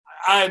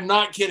I am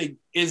not kidding,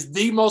 is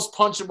the most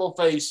punchable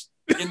face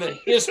in the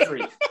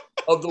history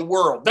of the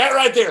world. That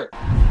right there.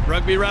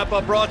 Rugby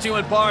Wrap-Up brought to you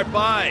in part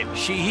by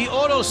Sheehy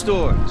Auto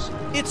Stores.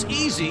 It's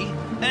easy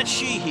at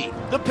Sheehy.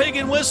 The Pig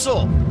and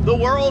Whistle, the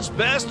world's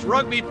best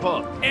rugby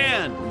pub.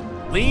 And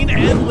Lean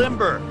and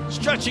Limber,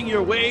 stretching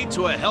your way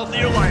to a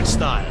healthier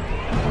lifestyle.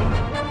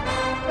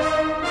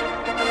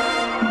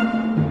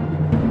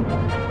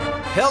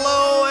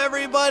 Hello,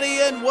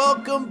 everybody, and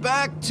welcome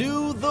back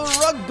to The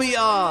Rugby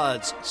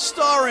Odds,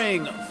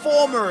 starring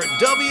former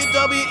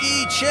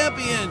WWE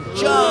champion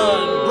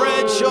John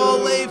Bradshaw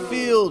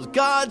Layfield,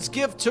 God's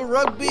gift to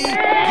rugby, Gift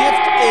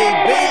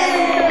A.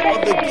 Bailey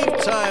of the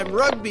Gift Time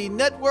Rugby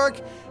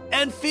Network,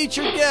 and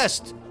featured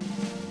guest,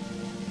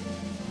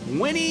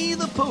 Winnie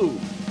the Pooh.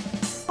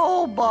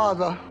 Oh,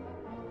 bother.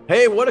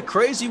 Hey, what a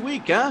crazy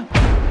week, huh?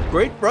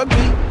 Great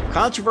rugby,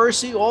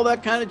 controversy, all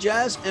that kind of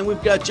jazz. And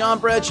we've got John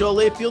Bradshaw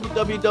Layfield,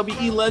 the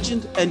WWE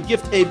legend, and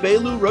Gift A.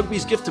 Bailu,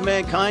 rugby's gift to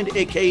mankind,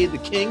 a.k.a. the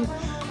King,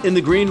 in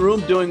the green room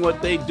doing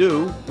what they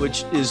do,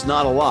 which is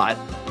not a lot,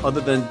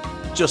 other than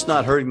just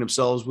not hurting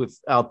themselves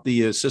without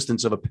the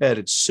assistance of a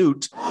padded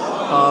suit.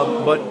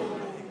 But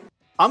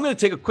I'm going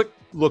to take a quick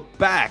look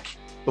back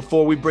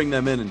before we bring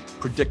them in and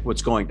predict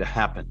what's going to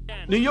happen.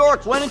 New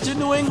York went into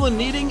New England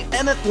needing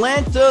an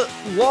Atlanta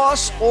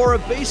loss or a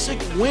basic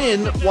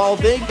win while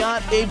they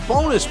got a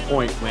bonus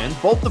point win.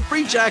 Both the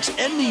Free Jacks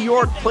and New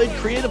York played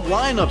creative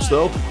lineups,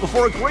 though,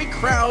 before a great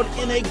crowd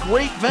in a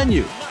great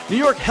venue. New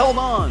York held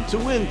on to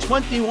win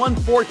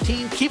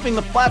 21-14, keeping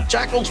the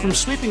Flapjackals from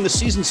sweeping the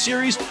season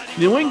series.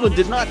 New England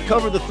did not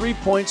cover the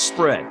 3-point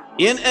spread.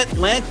 In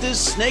Atlanta's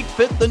Snake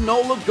Pit, the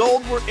NOLA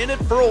Gold were in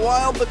it for a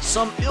while, but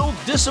some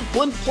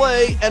ill-disciplined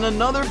play and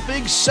another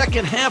big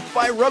second half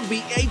by Rugby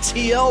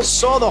ATL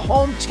saw the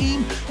home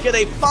team get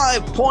a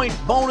 5-point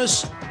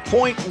bonus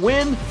point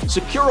win,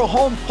 secure a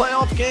home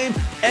playoff game,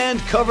 and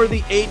cover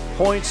the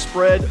 8-point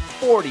spread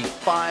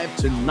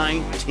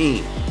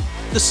 45-19.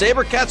 The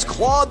Sabercats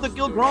clawed the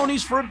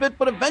Gilgronis for a bit,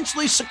 but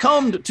eventually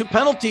succumbed to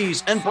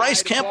penalties, and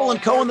Bryce Campbell and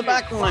co in the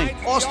back line.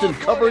 Austin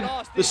covered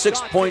the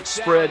 6-point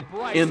spread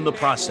in the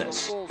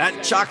process.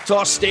 At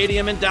Choctaw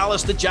Stadium in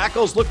Dallas, the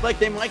Jackals looked like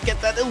they might get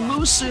that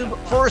elusive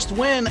first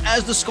win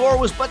as the score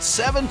was but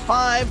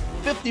 7-5,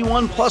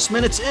 51-plus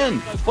minutes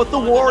in. But the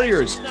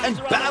Warriors and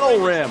Battle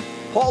Ram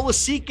Paul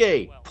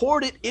Lasike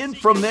poured it in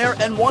from there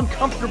and won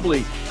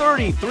comfortably,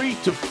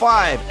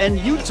 33-5. And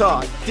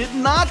Utah did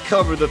not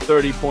cover the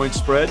 30-point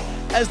spread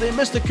as they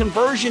missed a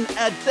conversion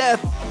at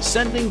death,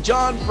 sending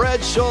John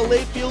Bradshaw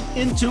Layfield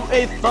into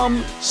a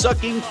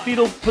thumb-sucking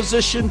fetal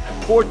position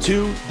for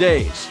 2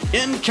 days.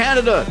 In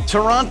Canada,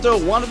 Toronto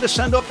wanted to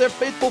send off their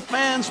faithful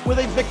fans with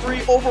a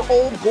victory over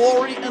Old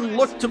Glory and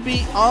looked to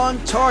be on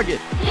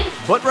target.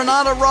 But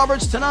Renata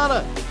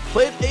Roberts-Tanata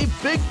played a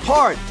big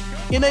part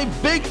in a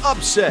big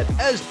upset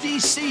as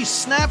DC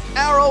snapped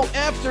arrow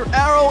after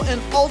arrow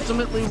and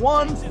ultimately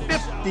won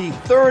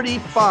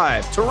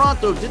 50-35.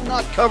 Toronto did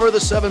not cover the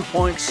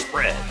 7-point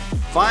spread.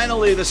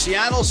 Finally, the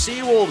Seattle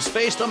Seawolves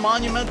faced a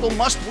monumental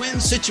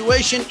must-win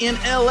situation in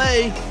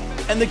LA,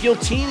 and the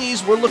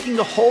Giltinis were looking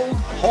to hold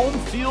home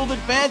field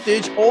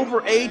advantage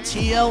over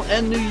ATL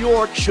and New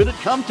York should it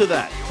come to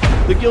that.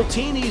 The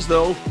Giltinis,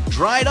 though,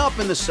 dried up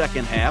in the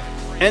second half,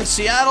 and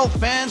Seattle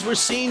fans were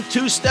seen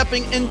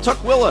two-stepping in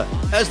Tukwila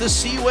as the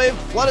Sea Wave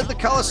flooded the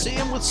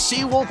Coliseum with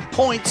Seawolf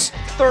points,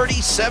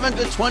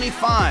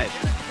 37-25.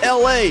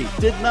 LA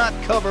did not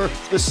cover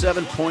the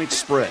 7-point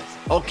spread.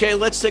 Okay,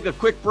 let's take a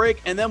quick break,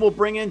 and then we'll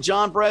bring in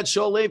John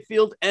Bradshaw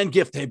Layfield and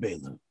Gift A.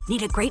 Bailu.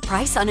 Need a great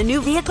price on a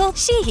new vehicle?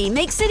 Sheehy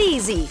makes it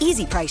easy.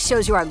 Easy Price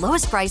shows you our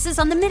lowest prices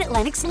on the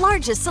Mid-Atlantic's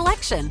largest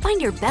selection. Find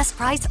your best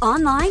price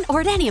online or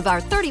at any of our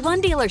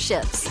 31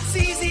 dealerships. It's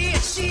easy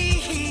at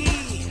Sheehy.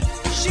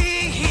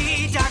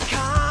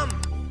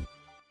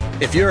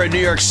 If you're in New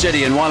York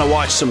City and want to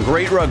watch some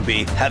great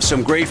rugby, have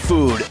some great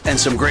food, and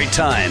some great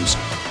times,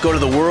 go to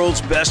the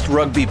world's best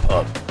rugby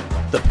pub,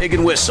 the Pig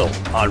and Whistle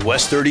on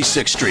West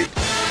 36th Street.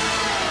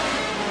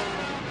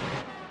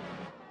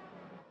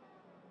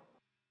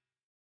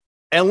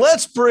 And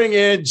let's bring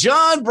in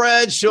John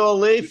Bradshaw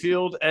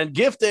Layfield and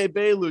Gift A.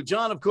 Bailu.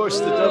 John, of course,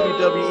 is the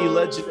WWE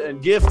legend,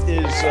 and Gift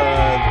is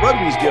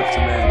rugby's gift to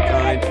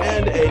mankind,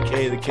 and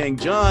a.k.a. the King.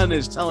 John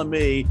is telling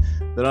me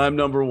that I'm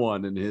number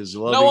one in his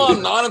love. No,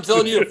 I'm not. I'm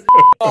telling you to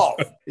off.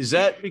 Is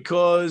that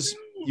because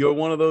you're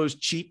one of those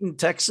cheating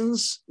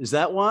Texans? Is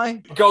that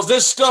why? Because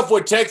this stuff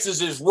with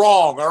Texas is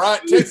wrong, all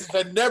right? Texas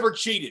had never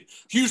cheated.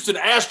 Houston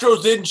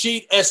Astros didn't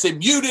cheat.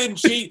 SMU didn't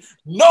cheat.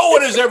 No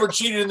one has ever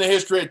cheated in the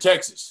history of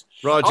Texas.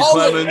 Roger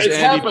Clemens,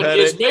 Andy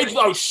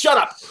Pettitte. Shut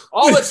up.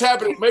 All that's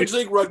happened in Major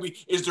League Rugby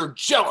is they're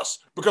jealous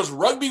because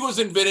rugby was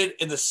invented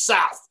in the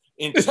South,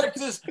 in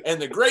Texas, and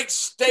the great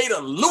state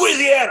of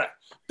Louisiana.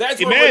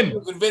 That's where rugby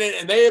was invented,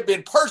 and they have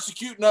been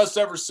persecuting us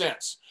ever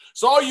since.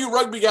 So all you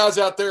rugby guys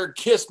out there,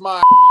 kiss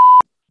my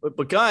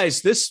But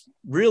guys, this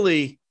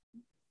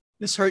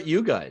hurt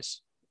you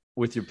guys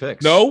with your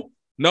picks. No,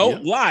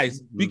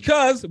 lies.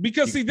 Because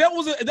see, that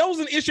was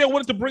an issue I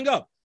wanted to bring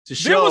up.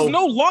 There was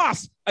no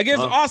loss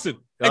against Austin.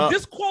 A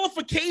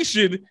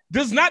disqualification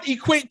does not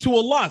equate to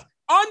a loss.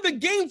 On the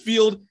game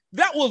field,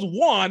 that was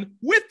won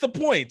with the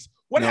points.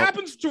 What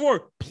happens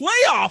for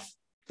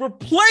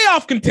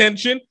playoff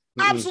contention?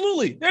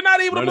 Absolutely. They're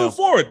not able to move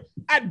forward.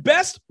 At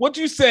best, what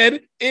you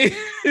said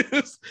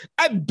is,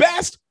 at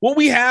best, what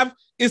we have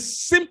is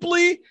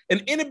simply an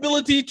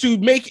inability to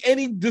make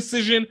any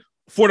decision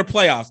for the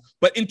playoffs.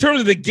 But in terms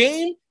of the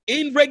game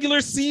in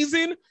regular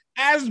season,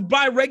 as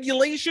by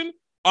regulation,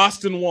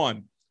 Austin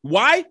won.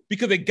 Why?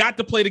 Because they got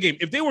to play the game.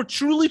 If they were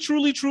truly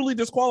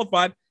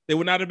disqualified, they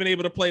would not have been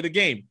able to play the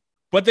game.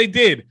 But they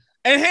did.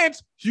 And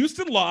hence,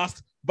 Houston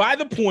lost by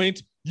the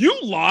point. You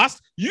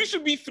lost. You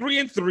should be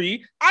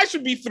 3-3. I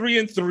should be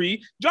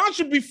 3-3. John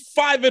should be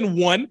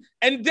 5-1.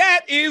 And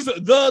that is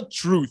the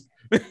truth.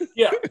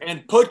 Yeah,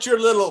 and put your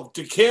little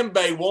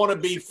Dikembe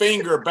wannabe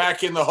finger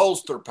back in the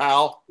holster,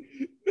 pal.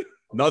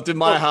 Not in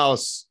my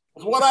house.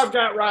 What I've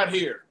got right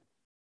here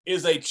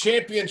is a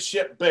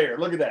championship bear.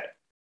 Look at that.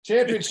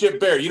 Championship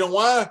bear. You know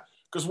why?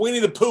 Because Winnie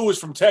the Pooh is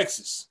from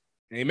Texas.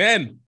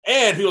 Amen.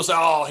 And people say,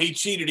 oh, he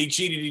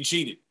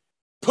cheated.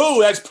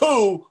 Pooh, that's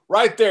Pooh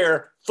right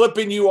there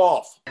flipping you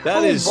off.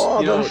 That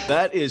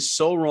is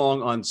so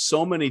wrong on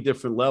so many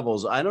different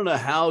levels. I don't know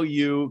how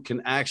you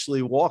can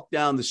actually walk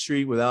down the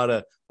street without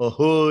a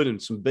hood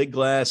and some big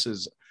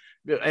glasses,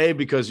 A,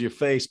 because of your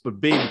face,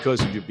 but B,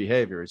 because of your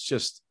behavior.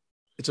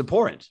 It's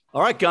important.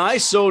 All right,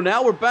 guys. So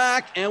now we're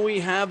back and we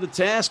have the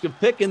task of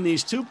picking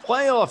these two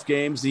playoff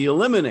games, the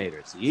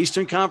eliminators, the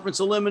Eastern Conference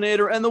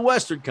eliminator and the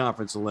Western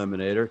Conference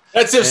eliminator.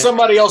 That's if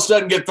somebody else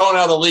doesn't get thrown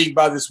out of the league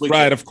by this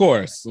weekend. Right, of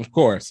course.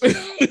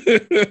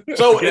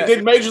 So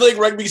did Major League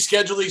Rugby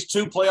schedule these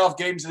two playoff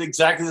games at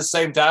exactly the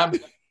same time?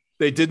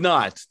 They did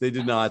not.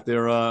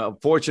 They're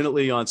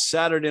unfortunately on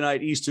Saturday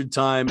night Eastern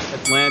time.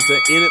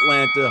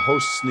 Atlanta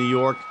hosts New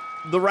York.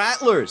 The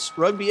Rattlers,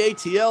 Rugby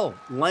ATL,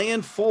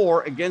 laying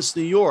 4 against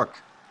New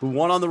York, who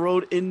won on the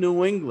road in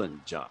New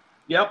England, John.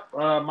 Yep,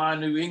 my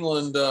New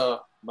England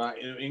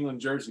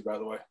jersey, by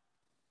the way. I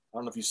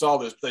don't know if you saw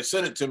this, but they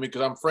sent it to me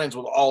because I'm friends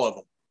with all of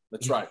them.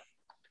 That's right.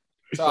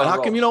 But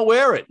how come you don't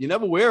wear it? You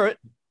never wear it.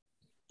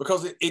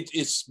 Because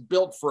it's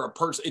built for a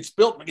person.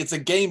 It's a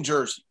game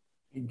jersey,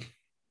 and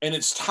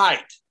it's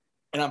tight.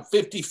 And I'm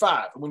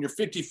 55. And when you're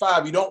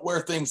 55, you don't wear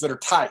things that are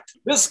tight.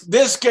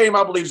 This game,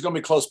 I believe, is going to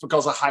be close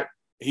because of height.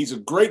 He's a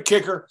great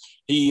kicker.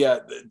 I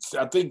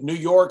think New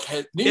York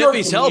has. If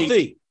he's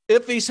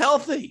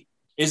healthy.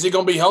 Is he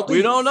going to be healthy?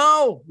 We don't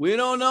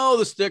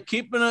know. They're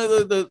keeping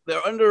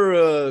they're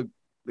under.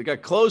 They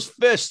got closed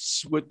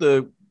fists with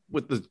the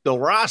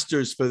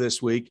rosters for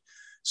this week,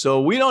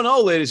 so we don't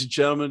know, ladies and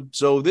gentlemen.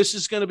 So this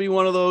is going to be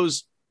one of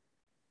those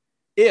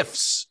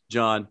ifs,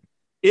 John.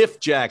 If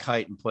Jack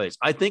Heighton plays,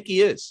 I think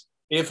he is.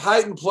 If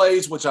Heighton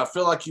plays, which I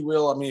feel like he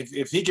will, I mean,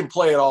 if he can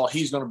play at all,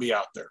 he's going to be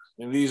out there.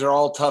 And these are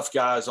all tough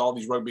guys. All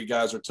these rugby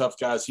guys are tough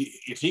guys.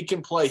 If he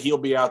can play, he'll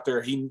be out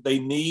there. They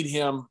need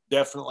him,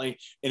 definitely.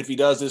 And if he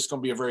does, it's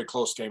going to be a very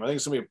close game. I think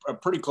it's going to be a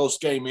pretty close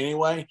game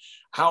anyway.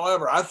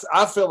 However,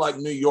 I feel like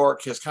New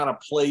York has kind of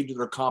played to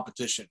their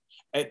competition.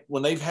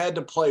 When they've had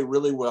to play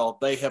really well,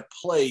 they have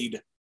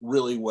played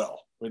really well.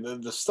 I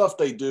mean, the stuff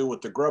they do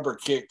with the grubber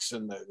kicks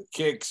and the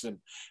kicks and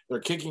their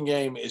kicking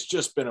game, it's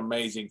just been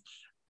amazing.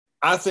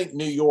 I think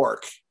New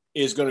York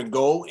is going to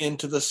go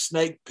into the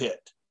snake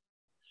pit,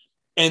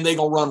 and they're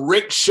going to run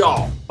Rick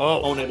Shaw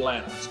on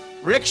Atlanta.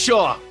 Rick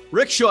Shaw,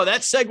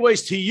 that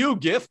segues to you,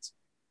 Gift.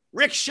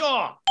 Rick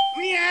Shaw.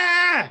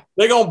 Yeah.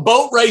 They're going to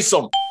boat race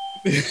them.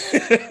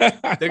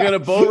 They're going to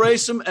boat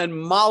race them and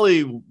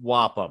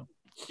mollywop them.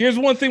 Here's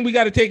one thing we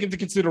got to take into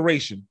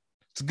consideration.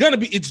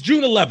 It's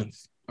June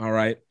 11th, all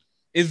right?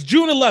 It's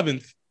June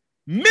 11th,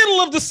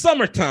 middle of the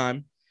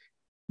summertime.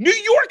 New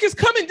York is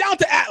coming down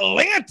to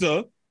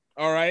Atlanta.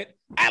 All right.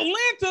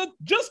 Atlanta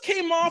just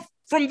came off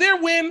from their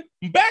win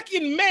back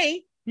in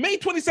May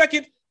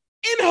 22nd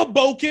in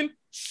Hoboken,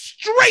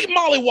 straight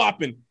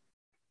mollywhopping.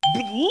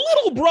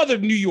 Little brother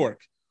New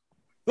York.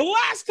 The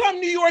last time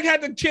New York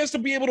had the chance to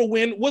be able to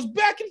win was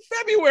back in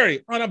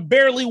February on a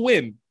barely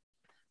win.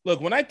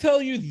 Look, when I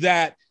tell you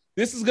that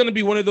this is going to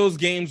be one of those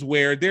games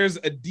where there's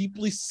a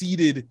deeply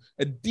seated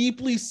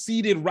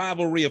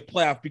rivalry of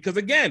playoff, because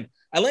again,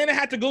 Atlanta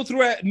had to go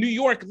through at New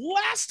York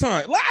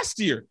last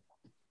year.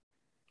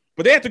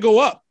 But they have to go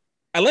up.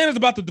 Atlanta's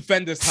about to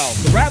defend this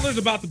house. The Rattlers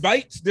about to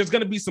bite. There's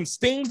going to be some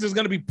stings. There's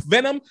going to be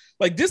venom.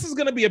 Like, this is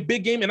going to be a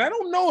big game. And I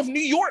don't know if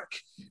New York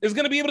is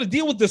going to be able to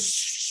deal with the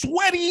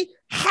sweaty,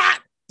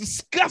 hot,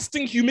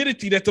 disgusting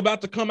humidity that's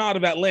about to come out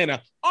of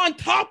Atlanta on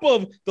top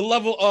of the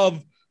level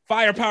of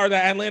firepower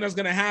that Atlanta is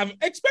going to have,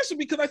 especially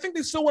because I think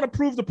they still want to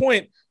prove the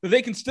point that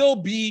they can still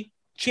be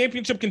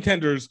championship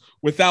contenders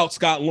without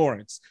Scott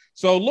Lawrence.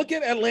 So look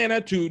at Atlanta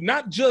to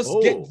not just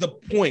get the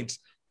points,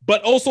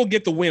 but also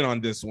get the win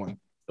on this one.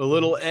 A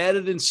little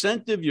added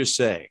incentive, you're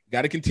saying.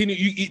 Got to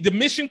continue. The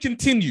mission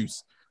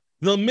continues.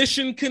 The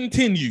mission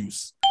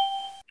continues.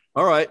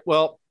 All right.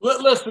 Well,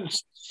 listen,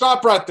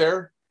 stop right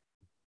there.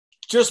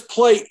 Just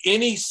play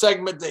any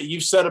segment that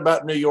you've said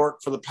about New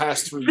York for the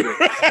past 3 years.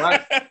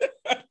 Right?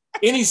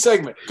 Any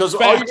segment. Because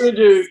all you're going to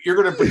do, you're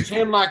going to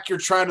pretend like you're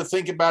trying to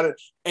think about it,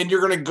 and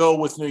you're going to go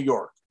with New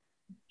York.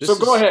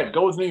 Go ahead.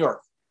 Go with New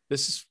York.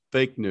 This is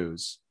fake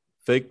news.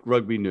 Fake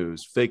rugby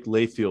news. Fake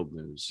Layfield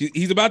news.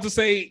 He's about to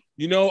say,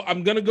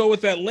 I'm going to go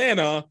with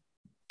Atlanta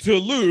to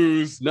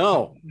lose.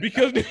 No.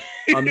 Because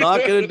I'm not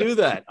going to do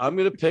that. I'm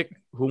going to pick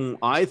whom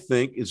I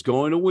think is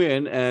going to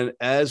win. And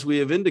as we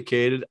have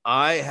indicated,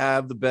 I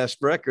have the best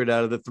record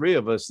out of the three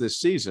of us this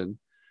season.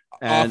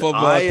 And off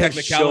of a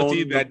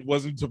technicality that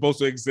wasn't supposed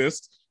to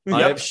exist.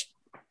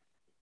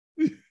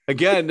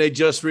 Again, they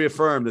just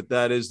reaffirmed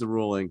that is the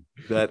ruling.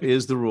 That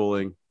is the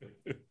ruling.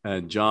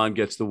 And John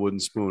gets the wooden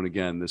spoon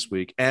again this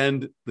week,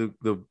 and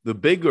the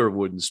bigger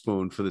wooden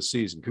spoon for the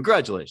season.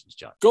 Congratulations,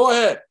 John. Go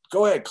ahead.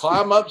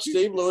 Climb up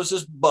Steve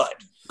Lewis's butt.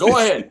 Go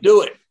ahead.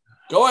 Do it.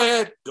 Go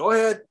ahead.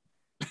 Look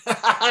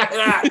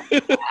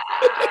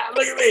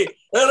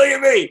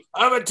at me.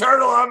 I'm a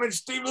turtle. I'm in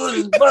Steve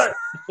Lewis's butt.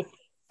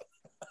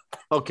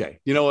 Okay.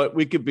 You know what?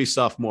 We could be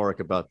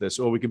sophomoric about this,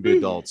 or we can be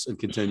adults and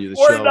continue the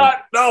We're show.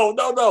 not. No.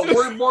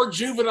 We're more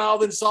juvenile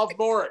than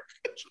sophomoric.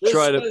 This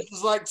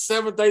is like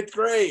 7th, 8th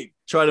grade.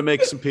 Try to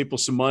make some people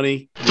some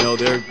money.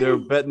 They're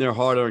betting their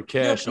hard-earned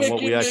cash on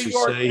what we actually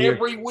say here.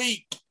 Every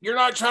week. You're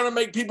not trying to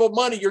make people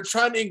money. You're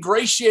trying to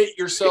ingratiate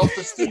yourself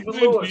to Stephen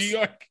Lewis.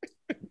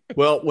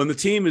 Well, when the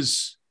team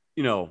is,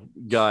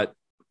 got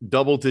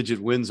double-digit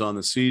wins on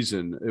the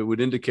season, it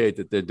would indicate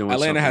that they're doing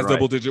Atlanta has right.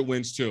 double-digit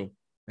wins too.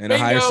 And a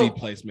higher seed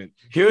placement.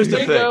 Here's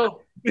the thing.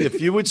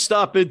 If you would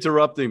stop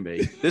interrupting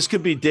me, this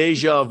could be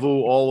deja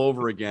vu all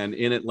over again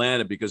in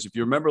Atlanta, because if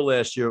you remember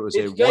last year, it was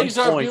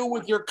deja vu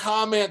with your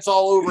comments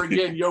all over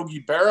again,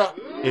 Yogi Berra.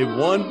 A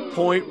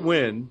 1-point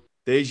win,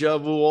 deja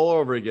vu all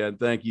over again.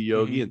 Thank you,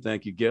 Yogi, and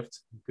thank you, Gift,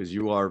 because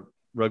you are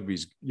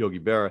rugby's Yogi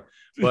Berra.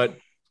 But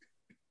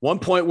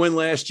 1-point win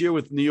last year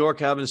with New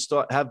York having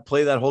to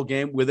play that whole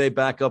game with a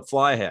backup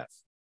fly half.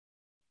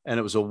 And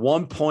it was a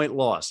 1-point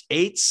loss,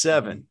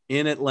 8-7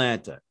 in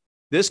Atlanta.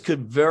 This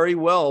could very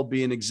well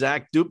be an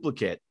exact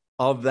duplicate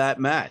of that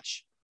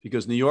match,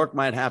 because New York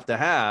might have to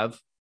have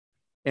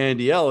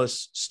Andy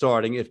Ellis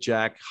starting if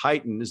Jack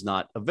Heighton is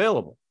not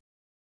available.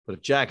 But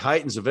if Jack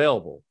Heighton's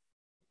available,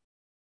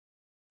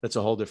 that's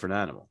a whole different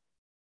animal.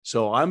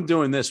 So I'm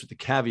doing this with the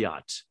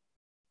caveat.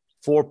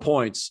 4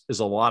 points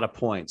is a lot of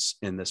points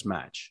in this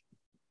match.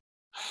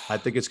 I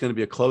think it's going to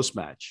be a close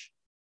match.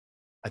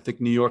 I think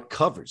New York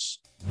covers.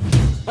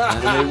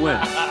 Atlanta may win.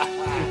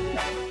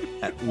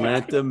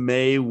 Atlanta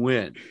may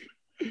win.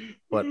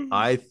 But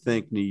I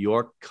think New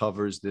York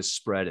covers this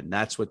spread, and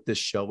that's what this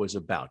show is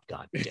about.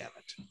 God damn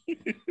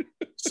it.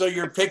 So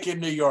you're picking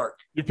New York.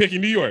 You're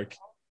picking New York.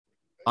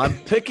 I'm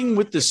picking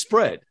with the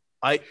spread.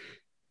 I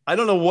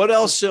don't know what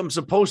else I'm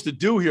supposed to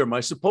do here. Am I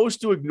supposed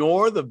to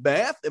ignore the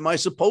math? Am I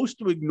supposed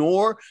to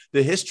ignore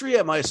the history?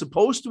 Am I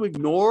supposed to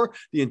ignore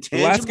the intangibles?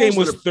 The last game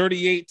was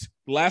 38.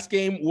 Last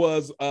game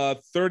was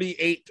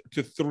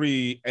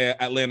 38-3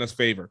 Atlanta's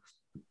favor.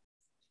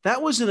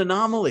 That was an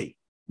anomaly.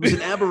 It was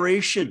an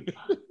aberration.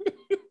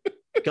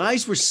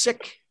 Guys were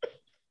sick.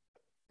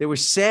 They were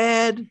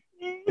sad.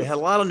 They had a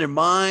lot on their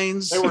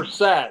minds. They were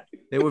sad.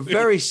 They were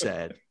very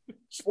sad.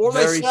 What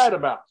were they sad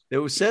about? They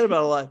were sad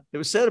about a lot. They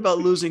were sad about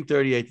losing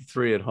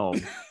 38-3 at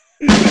home.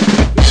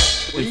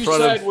 Were you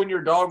sad when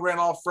your dog ran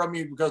off from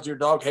you because your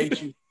dog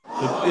hates you?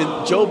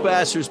 Joe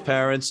Basser's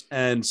parents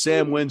and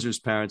Sam Windsor's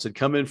parents had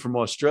come in from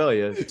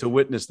Australia to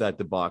witness that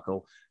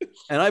debacle.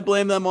 And I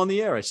blamed them on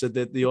the air. I said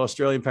that the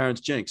Australian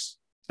parents jinx.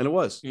 And it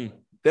was.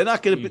 They're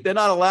not going to they're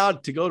not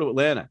allowed to go to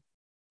Atlanta.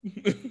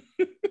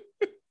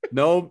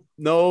 No,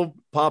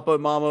 Papa,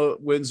 Mama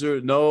Windsor,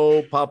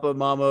 no, Papa,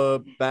 Mama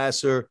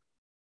Basser.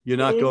 You're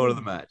not going to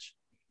the match.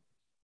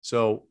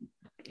 So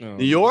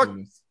New York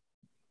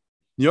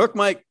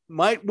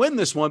might win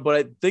this one, but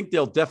I think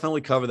they'll definitely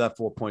cover that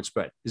 4-point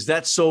spread. Is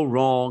that so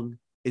wrong?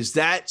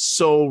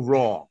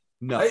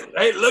 No.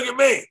 Hey, look at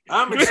me.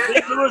 I'm in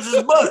Steve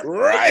Lewis's butt.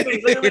 Right.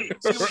 Look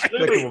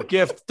at me.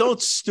 Gift,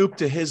 don't stoop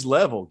to his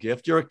level,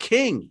 Gift. You're a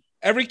king.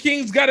 Every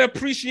king's got to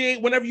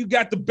appreciate whenever you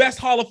got the best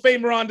Hall of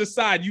Famer on the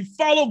side. You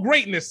follow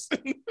greatness.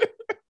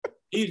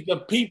 He's the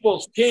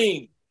people's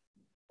king.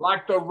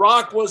 Like The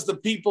Rock was the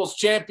people's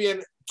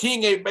champion,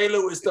 King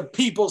Ebelu is the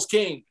people's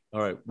king.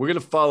 All right, we're going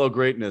to follow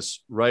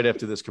greatness right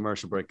after this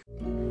commercial break.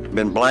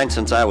 Been blind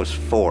since I was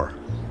 4.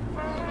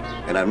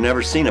 And I've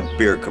never seen a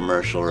beer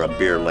commercial or a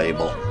beer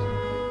label.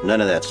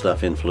 None of that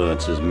stuff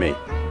influences me.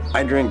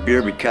 I drink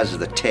beer because of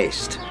the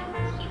taste.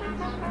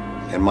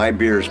 And my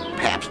beer's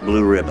Pabst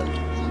Blue Ribbon.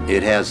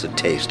 It has the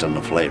taste and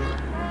the flavor.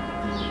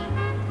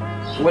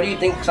 What do you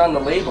think's on the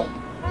label?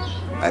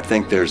 I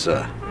think there's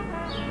a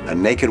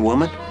naked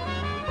woman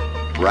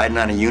riding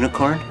on a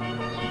unicorn,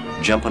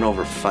 jumping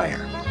over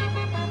fire.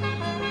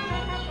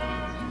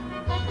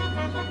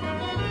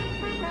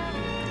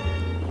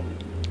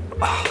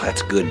 Oh,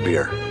 that's good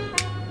beer.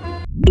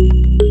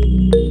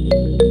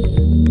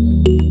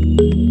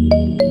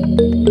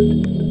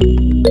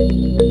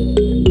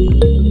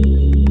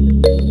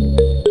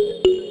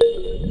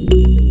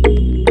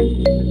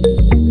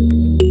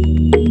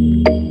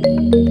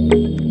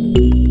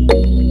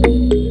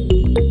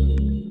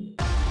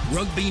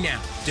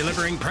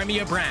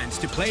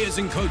 players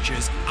and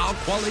coaches, our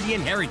quality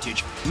and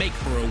heritage make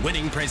for a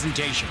winning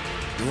presentation.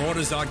 Your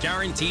orders are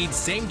guaranteed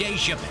same-day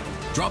shipping.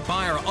 Drop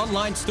by our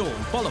online store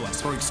and follow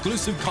us for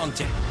exclusive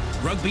content.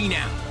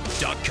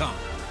 RugbyNow.com.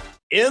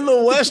 In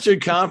the Western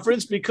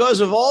Conference,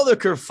 because of all the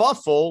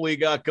kerfuffle we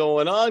got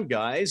going on,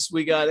 guys,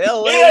 we got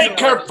LA. It ain't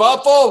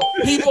kerfuffle.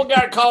 People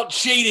got caught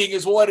cheating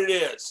is what it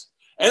is.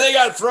 And they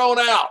got thrown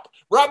out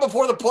right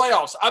before the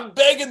playoffs. I'm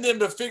begging them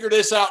to figure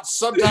this out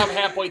sometime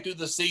halfway through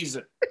the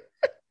season.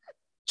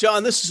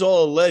 John, this is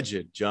all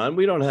alleged, John.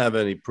 We don't have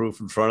any proof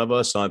in front of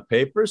us on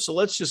paper, so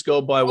let's just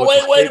go by what.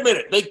 Wait a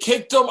minute. They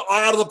kicked them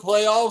out of the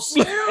playoffs.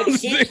 It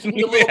seems to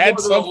be a little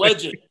more than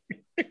alleged.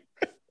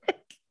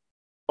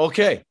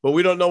 Okay, but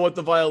we don't know what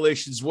the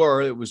violations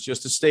were. It was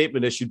just a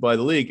statement issued by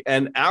the league.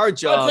 And our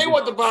job... I'll tell you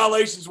what the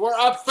violations were.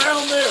 I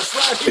found this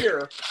right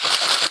here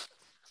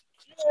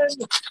in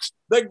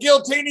the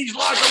Giltini's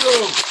locker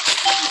room.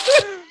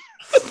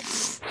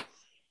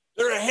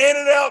 They're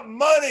handing out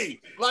money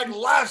like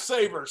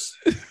lifesavers.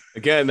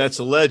 Again, that's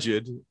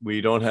alleged. We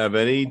don't have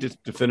any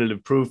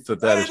definitive proof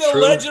that is true.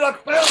 Alleged. I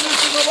found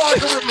this in the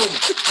locker room.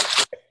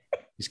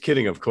 He's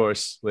kidding, of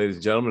course, ladies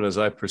and gentlemen, as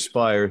I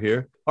perspire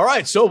here. All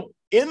right, so...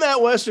 in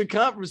that Western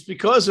Conference,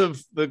 because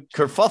of the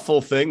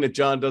kerfuffle thing that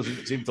John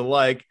doesn't seem to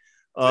like,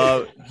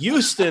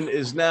 Houston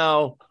is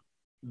now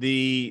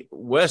the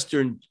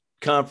Western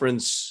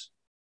Conference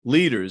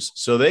leaders.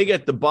 So they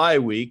get the bye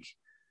week,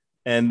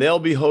 and they'll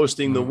be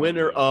hosting the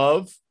winner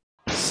of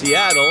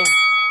Seattle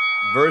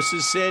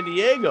versus San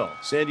Diego.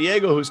 San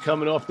Diego, who's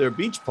coming off their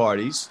beach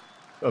parties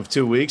of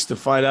 2 weeks to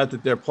find out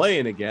that they're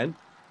playing again.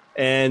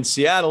 And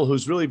Seattle,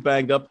 who's really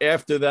banged up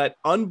after that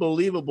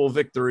unbelievable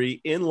victory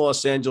in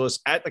Los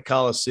Angeles at the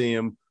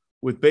Coliseum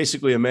with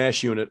basically a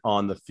mash unit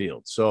on the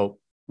field. So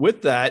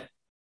with that,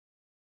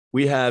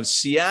 we have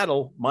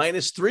Seattle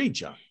 -3,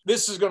 John.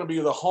 This is going to be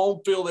the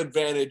home field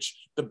advantage.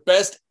 The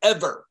best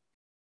ever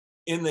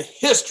in the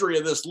history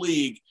of this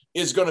league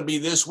is going to be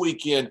this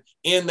weekend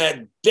in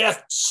that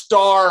Death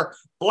Star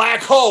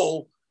black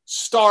hole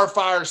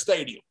Starfire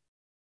Stadium.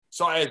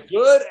 So as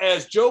good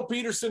as Joe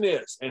Peterson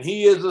is, and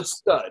he is a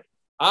stud,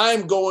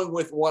 I'm going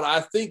with what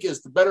I think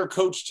is the better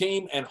coach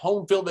team and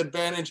home field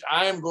advantage.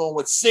 I am going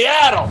with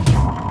Seattle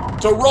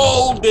to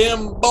roll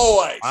them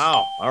boys.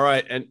 Wow. All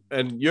right.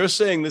 And you're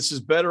saying this is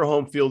better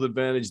home field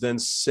advantage than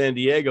San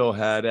Diego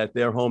had at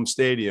their home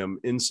stadium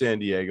in San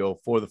Diego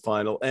for the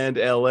final, and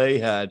LA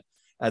had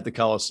at the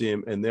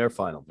Coliseum in their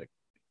final victory.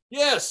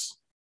 Yes,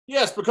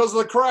 because of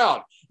the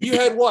crowd. You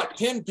had what,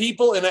 10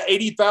 people in an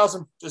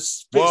 80,000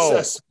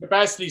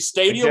 capacity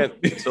stadium? Again,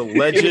 it's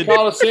alleged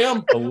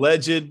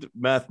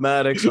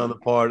mathematics on the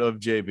part of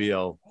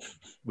JBL.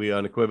 We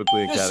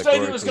unequivocally and this categorically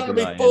stadium is going to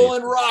be full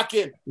and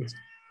rocking.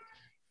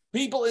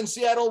 People in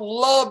Seattle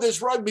love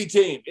this rugby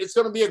team. It's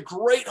going to be a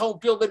great home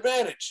field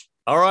advantage.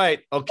 All right.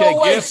 Okay.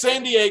 No way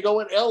San Diego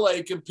and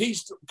LA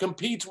competes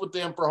with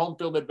them for home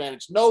field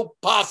advantage. No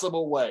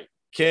possible way.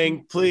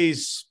 King,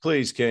 please,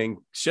 King,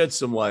 shed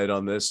some light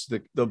on this.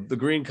 The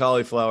green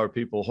cauliflower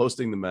people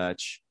hosting the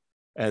match,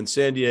 and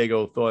San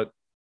Diego thought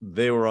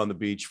they were on the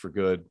beach for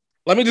good.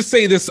 Let me just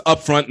say this up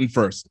front and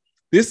first.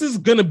 This is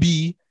going to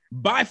be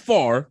by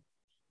far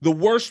the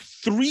worst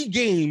 3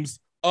 games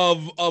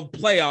of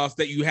playoffs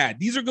that you had.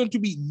 These are going to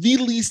be the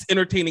least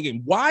entertaining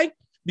game. Why?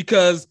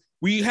 Because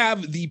we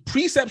have the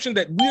perception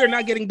that we are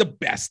not getting the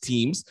best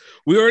teams.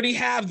 We already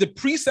have the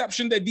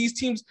perception that these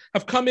teams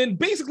have come in.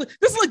 Basically,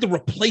 this is like the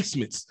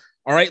replacements.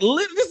 All right.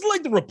 This is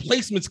like the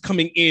replacements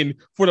coming in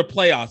for the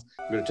playoffs.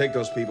 We're going to take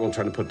those people and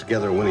try to put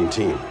together a winning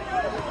team.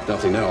 If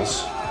nothing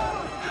else,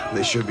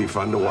 they should be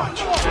fun to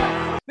watch.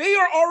 They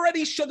are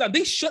already shut down.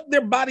 They shut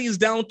their bodies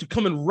down to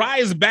come and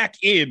rise back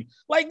in.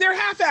 Like they're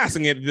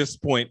half-assing it at this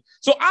point.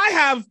 So I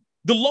have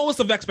the lowest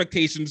of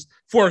expectations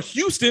for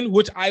Houston,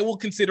 which I will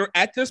consider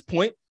at this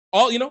point.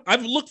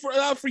 I've looked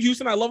for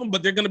Houston. I love them,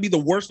 but they're going to be the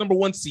worst number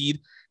 1 seed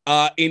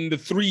in the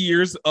 4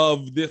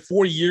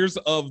 years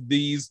of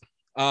these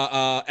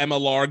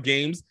MLR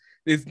games.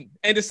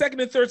 And the second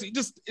and third seed,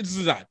 it's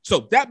not.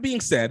 So that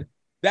being said,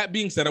 I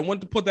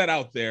wanted to put that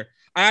out there.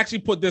 I actually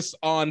put this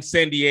on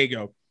San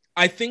Diego.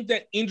 I think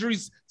that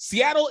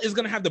Seattle is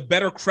going to have the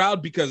better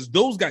crowd because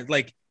those guys,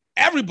 like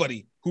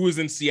everybody who is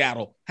in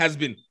Seattle, has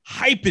been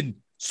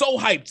so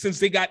hyped since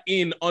they got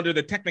in under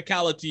the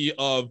technicality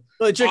of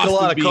they drink Austin a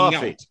lot of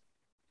coffee. Out.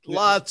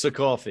 Lots of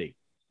coffee.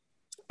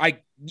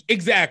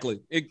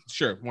 Exactly.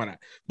 Sure, why not?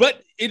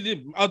 But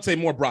I'd say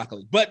more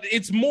broccoli. But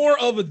it's more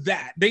of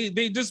that. They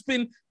just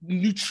been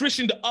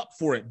nutritioned up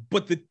for it.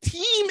 But the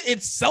team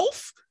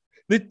itself,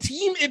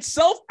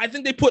 I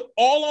think they put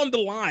all on the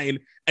line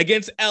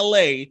against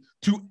LA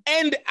to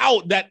end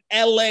out that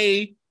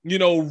LA,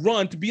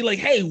 run to be like,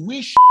 hey,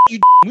 we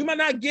might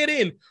not get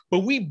in, but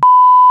we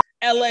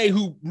LA,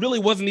 who really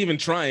wasn't even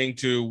trying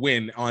to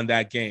win on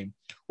that game.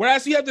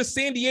 Whereas you have the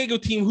San Diego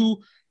team,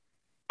 who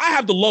I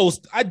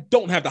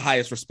don't have the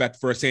highest respect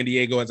for San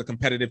Diego as a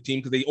competitive team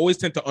because they always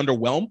tend to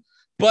underwhelm,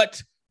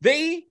 but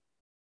they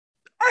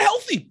are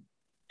healthy.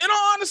 In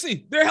all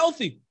honesty, they're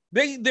healthy.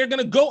 They're going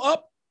to go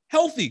up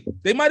healthy.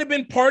 They might have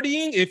been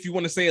partying, if you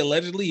want to say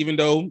allegedly, even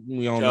though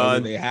we all know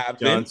that they have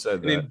been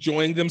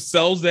enjoying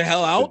themselves the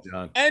hell out.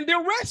 And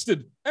they're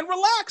rested and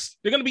relaxed.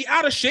 They're going to be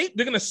out of shape.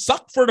 They're going to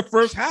suck for the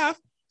first half,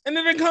 and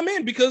then they come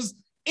in because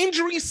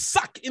injuries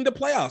suck in the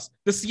playoffs.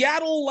 The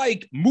Seattle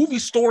movie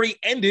story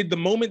ended the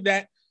moment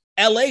that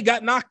LA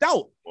got knocked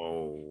out.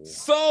 Whoa.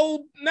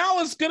 So now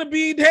it's going to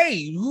be,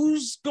 hey,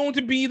 who's going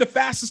to be the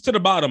fastest to the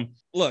bottom?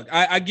 Look,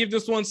 I give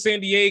this one San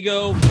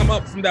Diego. Come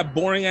up from that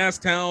boring ass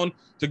town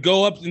to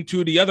go up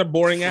into the other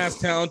boring ass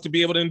town to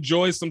be able to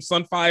enjoy some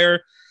Sunfire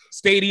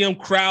Stadium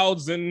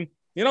crowds and,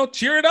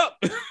 cheer it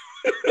up.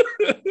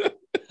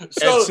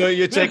 So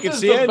you're taking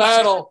Seattle.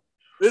 Battle.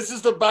 This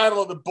is the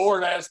battle of the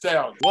bored ass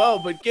town. Well,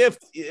 but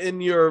Gift,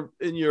 in your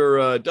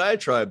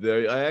diatribe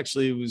there,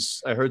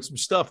 I heard some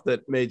stuff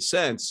that made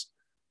sense,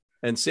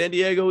 and San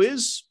Diego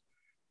is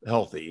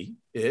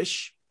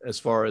healthy-ish as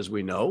far as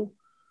we know.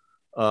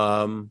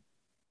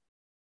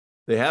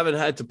 They haven't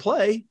had to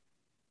play,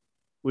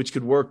 which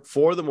could work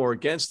for them or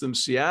against them.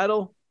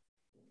 Seattle,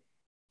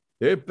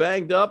 they're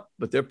banged up,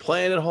 but they're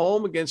playing at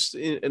home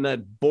in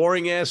that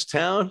boring ass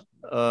town.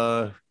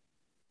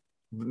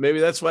 Maybe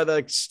that's why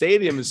the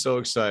stadium is so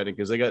exciting,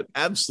 because they got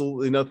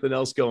absolutely nothing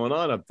else going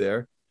on up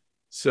there.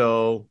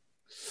 So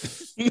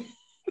they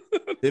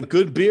have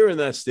good beer in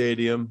that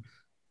stadium.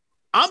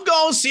 I'm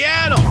going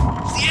Seattle.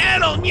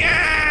 Seattle,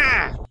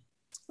 yeah.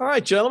 All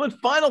right, gentlemen,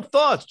 final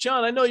thoughts.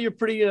 John, I know you're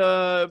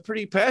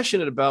pretty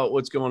passionate about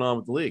what's going on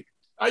with the league.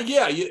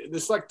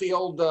 It's like the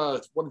old,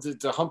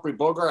 Humphrey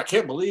Bogart. I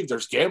can't believe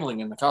there's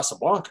gambling in the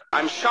Casablanca.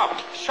 I'm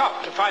shocked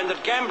to find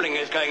that gambling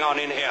is going on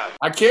in here.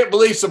 I can't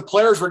believe some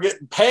players were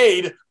getting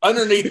paid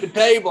underneath the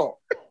table,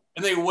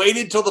 and they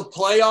waited till the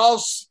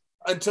playoffs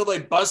until they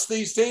bust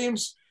these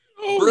teams.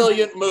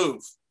 Brilliant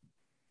move.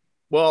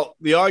 Well,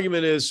 the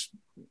argument is,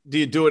 do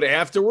you do it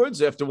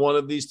afterwards, after one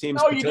of these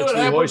teams? No, you do it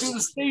halfway through the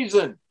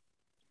season.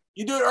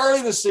 You do it early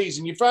in the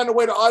season. You find a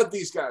way to audit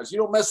these guys. You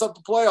don't mess up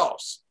the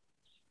playoffs.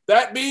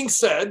 That being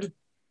said,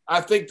 I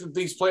think that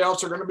these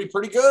playoffs are going to be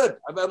pretty good.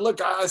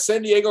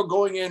 San Diego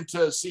going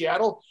into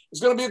Seattle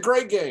is going to be a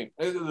great game.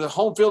 The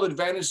home field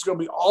advantage is going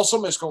to be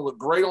awesome. It's going to look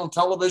great on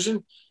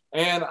television,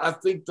 and I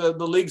think the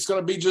league's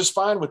going to be just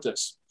fine with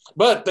this.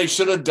 But they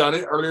should have done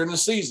it earlier in the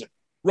season.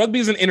 Rugby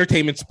is an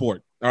entertainment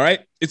sport, all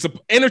right? It's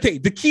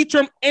the key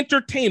term,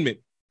 entertainment.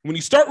 When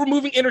you start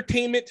removing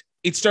entertainment,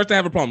 it starts to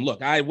have a problem. Look,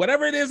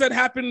 whatever it is that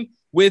happened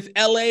with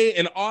LA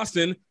and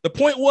Austin, the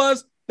point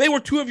was they were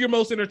two of your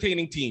most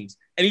entertaining teams,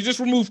 and you just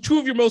removed two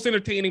of your most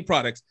entertaining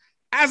products.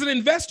 As an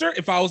investor,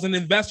 if I was an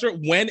investor,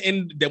 when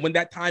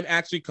that time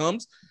actually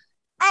comes,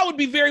 I would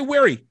be very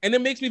wary, and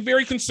it makes me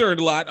very concerned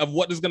a lot of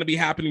what is going to be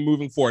happening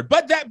moving forward.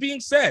 But that being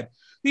said,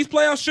 these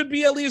playoffs should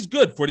be at least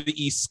good for the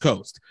East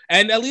Coast,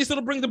 and at least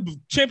it'll bring the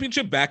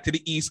championship back to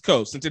the East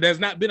Coast, since it has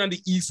not been on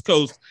the East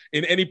Coast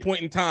in any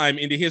point in time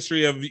in the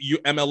history of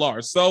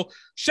MLR. So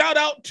shout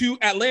out to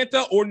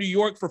Atlanta or New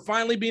York for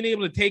finally being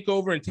able to take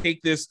over and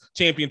take this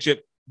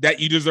championship that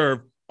you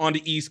deserve on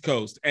the East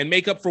Coast and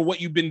make up for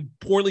what you've been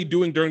poorly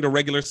doing during the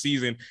regular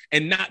season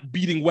and not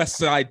beating West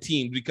Side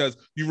teams, because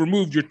you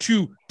removed your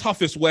two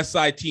toughest West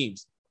Side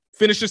teams.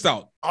 Finish this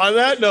out. On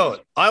that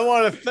note, I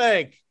want to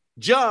thank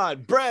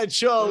John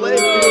Bradshaw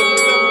Layfield,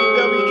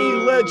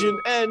 WWE legend,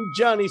 and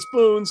Johnny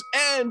Spoons,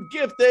 and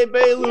Gift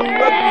Ebelu,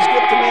 Rugby's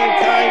Gift to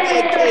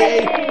Mankind,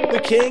 a.k.a. The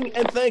King,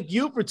 and thank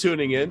you for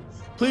tuning in.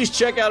 Please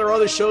check out our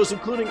other shows,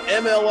 including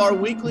MLR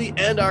Weekly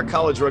and our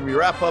College Rugby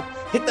Wrap-Up.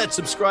 Hit that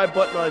subscribe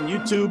button on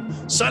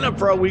YouTube. Sign up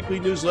for our weekly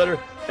newsletter.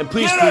 And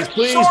please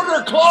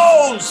shorter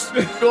clothes.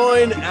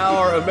 Join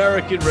our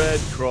American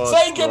Red Cross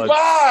Say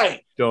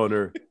goodbye.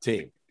 donor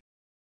team.